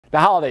The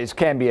holidays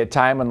can be a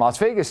time when Las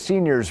Vegas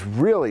seniors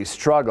really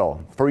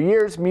struggle. For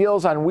years,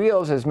 Meals on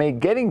Wheels has made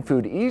getting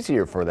food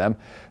easier for them.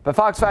 But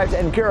Fox 5's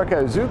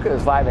Enkirika Azuka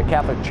is live at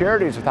Catholic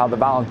Charities with how the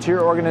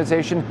volunteer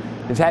organization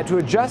has had to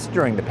adjust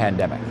during the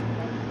pandemic.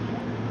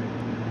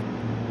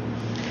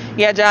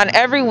 Yeah, John,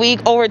 every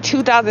week over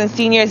 2,000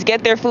 seniors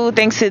get their food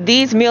thanks to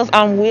these Meals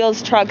on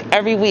Wheels truck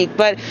every week.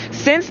 But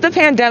since the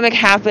pandemic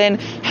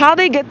happened, how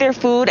they get their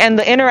food and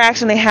the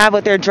interaction they have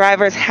with their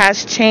drivers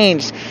has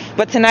changed.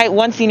 But tonight,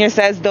 one senior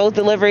says those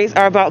deliveries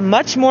are about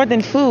much more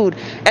than food,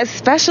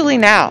 especially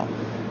now.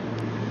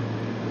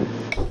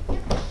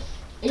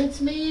 It's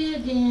me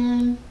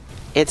again.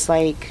 It's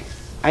like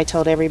I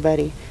told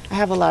everybody, I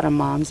have a lot of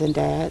moms and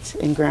dads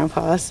and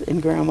grandpas and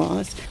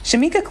grandmas.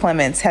 Shamika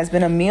Clements has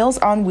been a Meals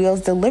on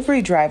Wheels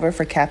delivery driver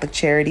for Catholic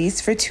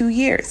Charities for 2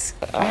 years.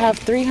 I have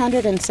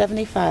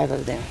 375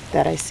 of them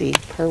that I see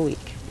per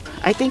week.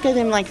 I think of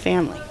them like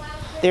family.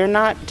 They're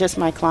not just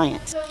my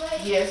clients.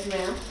 Yes,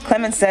 ma'am.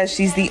 Clements says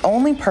she's the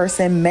only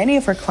person many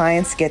of her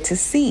clients get to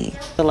see.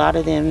 A lot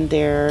of them,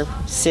 their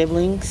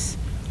siblings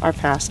are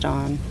passed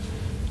on.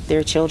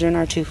 Their children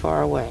are too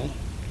far away.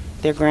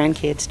 Their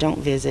grandkids don't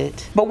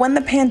visit. But when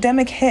the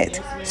pandemic hit,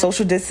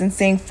 social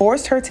distancing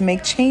forced her to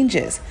make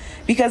changes.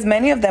 Because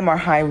many of them are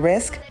high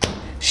risk,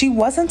 she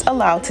wasn't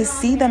allowed to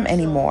see them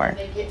anymore.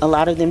 A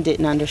lot of them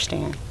didn't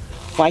understand.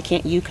 Why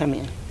can't you come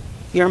in?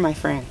 You're my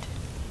friend.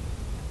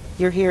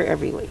 You're here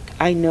every week.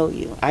 I know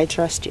you. I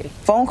trust you.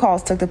 Phone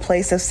calls took the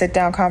place of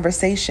sit-down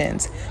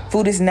conversations.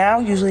 Food is now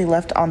usually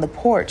left on the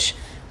porch,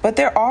 but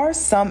there are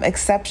some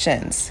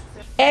exceptions.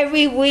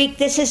 Every week,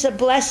 this is a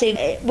blessing.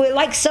 We're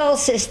like soul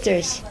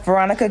sisters.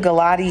 Veronica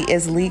Galati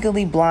is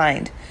legally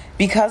blind.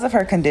 Because of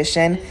her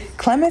condition,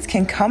 Clements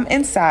can come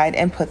inside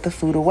and put the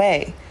food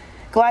away.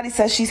 Galati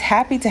says she's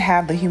happy to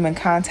have the human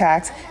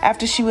contact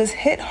after she was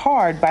hit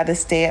hard by the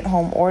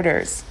stay-at-home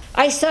orders.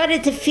 I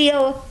started to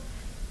feel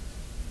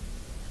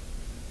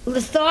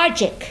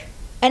lethargic,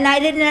 and I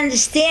didn't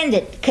understand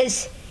it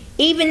because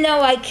even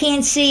though I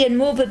can't see and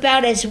move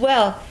about as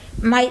well,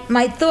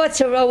 my thoughts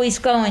are always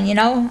going, you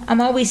know? I'm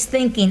always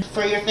thinking.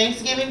 For your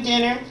Thanksgiving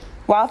dinner.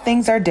 While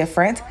things are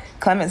different,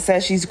 Clements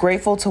says she's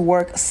grateful to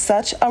work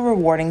such a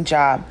rewarding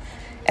job,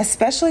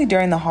 especially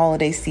during the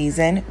holiday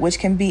season, which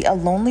can be a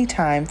lonely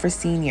time for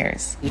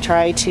seniors. You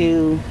try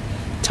to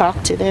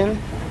talk to them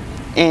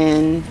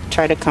and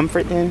try to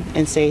comfort them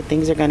and say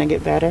things are going to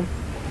get better.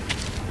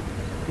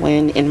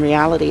 When in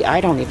reality,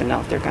 I don't even know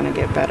if they're going to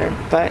get better,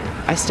 but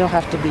I still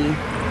have to be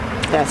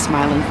that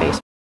smiling face.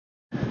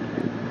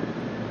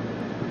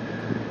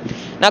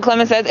 Now,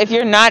 Clemens says if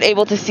you're not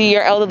able to see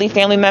your elderly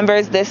family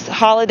members this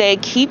holiday,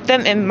 keep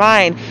them in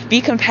mind. Be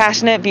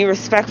compassionate, be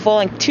respectful,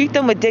 and treat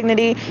them with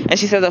dignity. And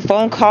she says a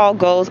phone call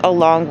goes a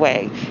long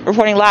way.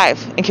 Reporting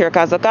live in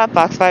Enkirika Azuka,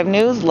 Fox 5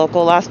 News,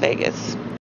 local Las Vegas.